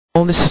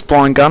Well, this is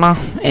Blind Gunner,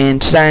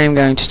 and today I'm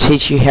going to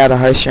teach you how to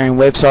host your own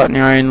website on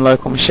your own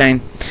local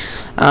machine.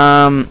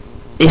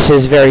 This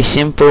is very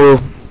simple,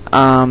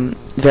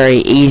 very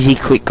easy,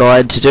 quick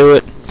guide to do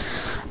it.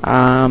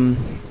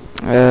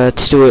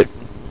 To do it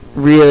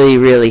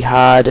really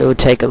hard, it would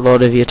take a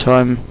lot of your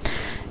time,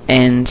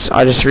 and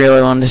I just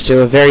really wanted to do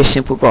a very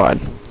simple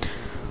guide.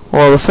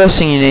 Well, the first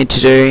thing you need to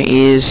do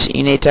is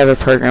you need to have a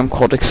program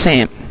called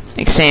XAMPP.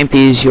 XAMPP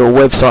is your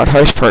website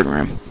host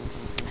program.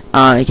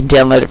 You can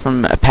download it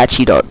from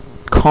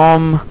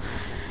apache.com,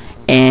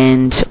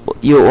 and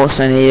you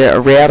also need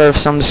a router of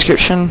some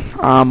description.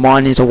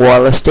 Mine is a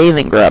wireless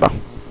D-Link router.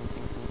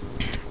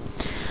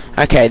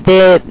 Okay,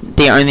 they're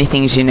the only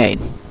things you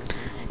need.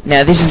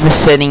 Now this is the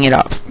setting it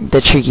up,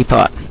 the tricky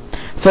part.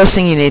 First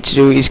thing you need to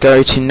do is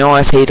go to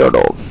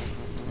noip.org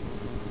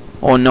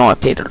or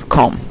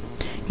noip.com.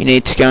 You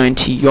need to go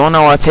into your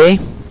NoIP.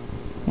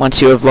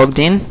 Once you have logged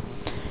in,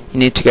 you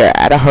need to go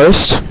add a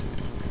host.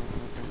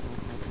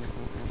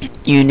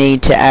 You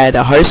need to add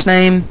a host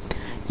name,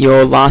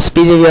 your last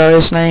bit of your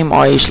host name.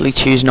 I usually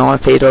choose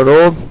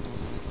noip.org,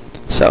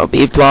 so it'll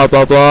be blah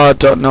blah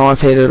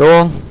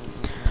blah.noip.org.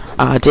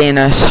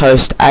 DNS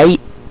host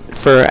 8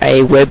 for a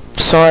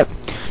website.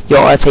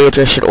 Your IP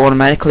address should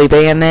automatically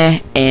be in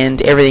there,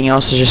 and everything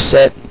else is just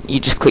set. You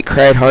just click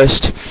create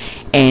host,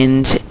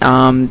 and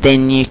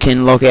then you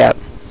can log out.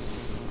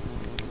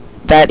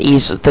 That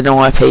is the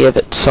NoIP of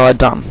it side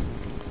done.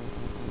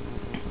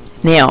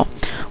 Now,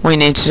 what you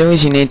need to do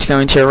is you need to go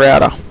into your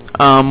router.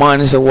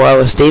 Mine is a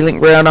wireless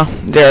D-Link router.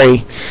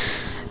 Very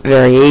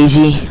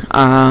easy.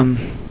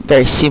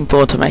 Very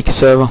simple to make a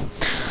server.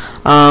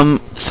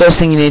 First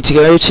thing you need to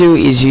go to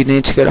is you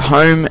need to go to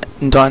Home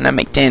and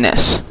Dynamic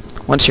DNS.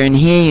 Once you're in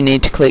here, you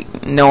need to click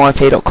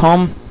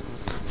noip.com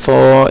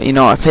for your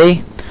NoIP.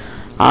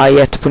 You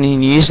have to put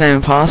in your username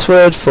and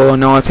password for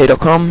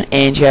noip.com,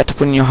 and you have to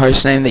put in your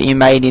host name that you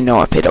made in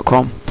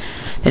noip.com.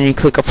 Then you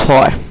click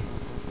apply.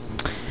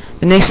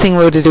 The next thing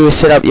we're going to do is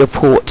set up your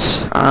ports.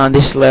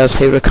 This allows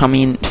people to come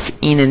in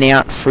and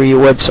out through your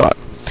website.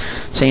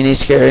 So you need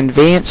to go to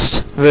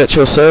Advanced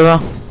Virtual Server,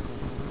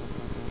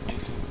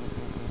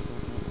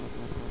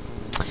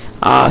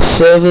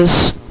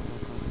 Servers,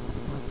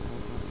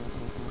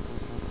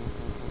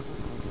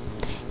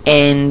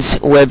 and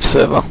Web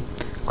Server.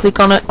 Click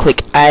on it,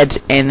 click Add,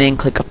 and then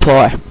click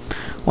Apply.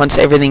 Once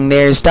everything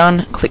there is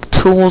done, click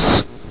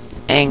Tools,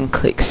 and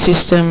click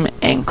System,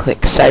 and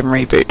click Save and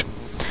Reboot.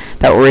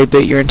 That will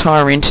reboot your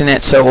entire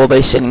internet, so all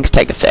these settings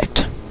take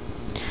effect.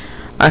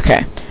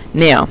 Okay,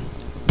 now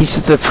this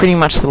is pretty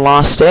much the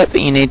last step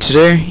that you need to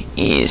do.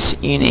 Is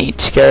you need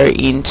to go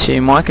into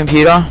My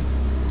Computer,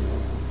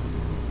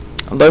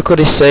 Local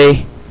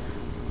DC,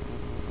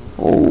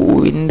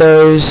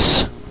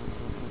 Windows,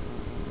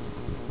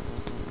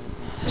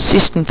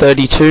 System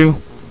 32,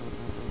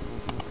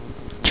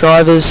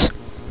 drivers,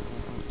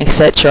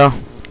 etc.,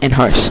 and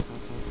hosts.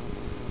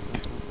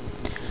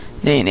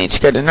 Then you need to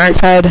go to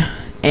Notepad,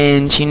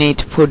 and you need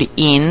to put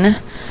in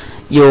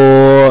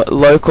your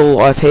local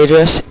IP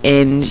address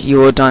and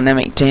your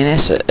dynamic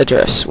DNS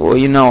address, or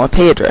your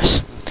NoIP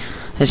address.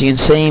 As you can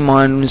see,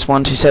 mine is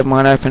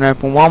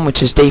 127.1.1.1,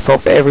 which is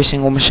default for every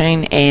single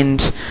machine,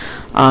 and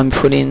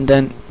put in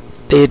the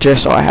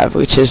address I have,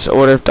 which is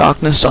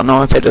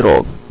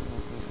orderofdarkness.noip.org.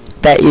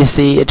 That is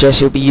the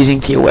address you'll be using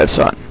for your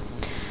website.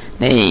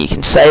 Now you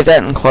can save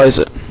that and close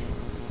it.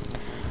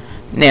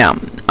 Now,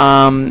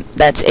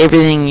 that's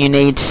everything you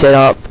need to set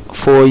up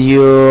for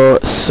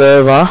your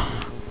server,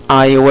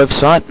 your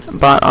website,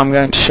 but I'm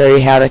going to show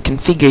you how to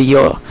configure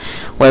your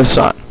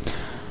website.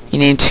 You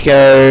need to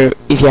go,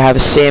 if you have a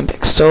XAMPP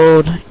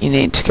installed, you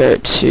need to go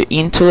to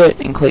Intuit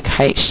and click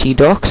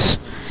htdocs,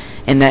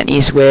 and that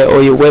is where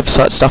all your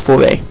website stuff will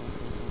be.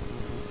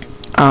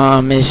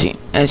 As you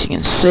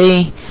can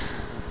see,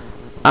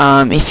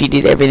 if you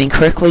did everything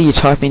correctly, you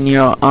type in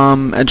your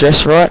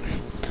address right,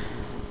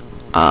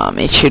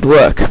 it should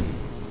work.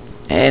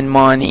 And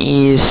mine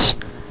is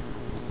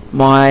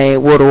my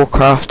World of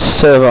Warcraft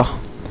server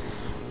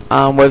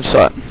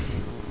website.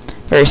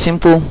 Very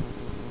simple.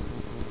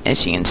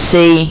 As you can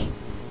see,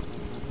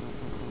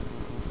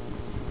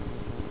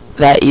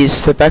 that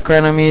is the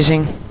background I'm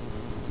using.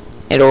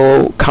 It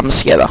all comes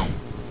together.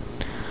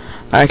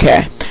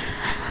 Okay,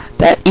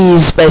 that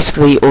is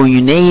basically all you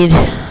need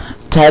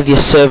to have your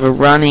server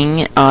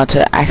running.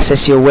 To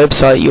access your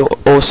website, you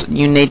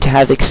need to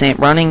have XAMPP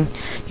running.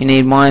 You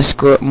need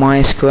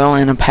MySQL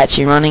and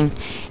Apache running,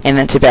 and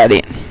that's about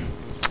it.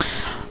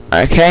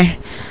 Okay,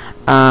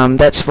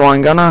 that's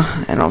Blind Gunner,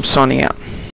 and I'm signing out.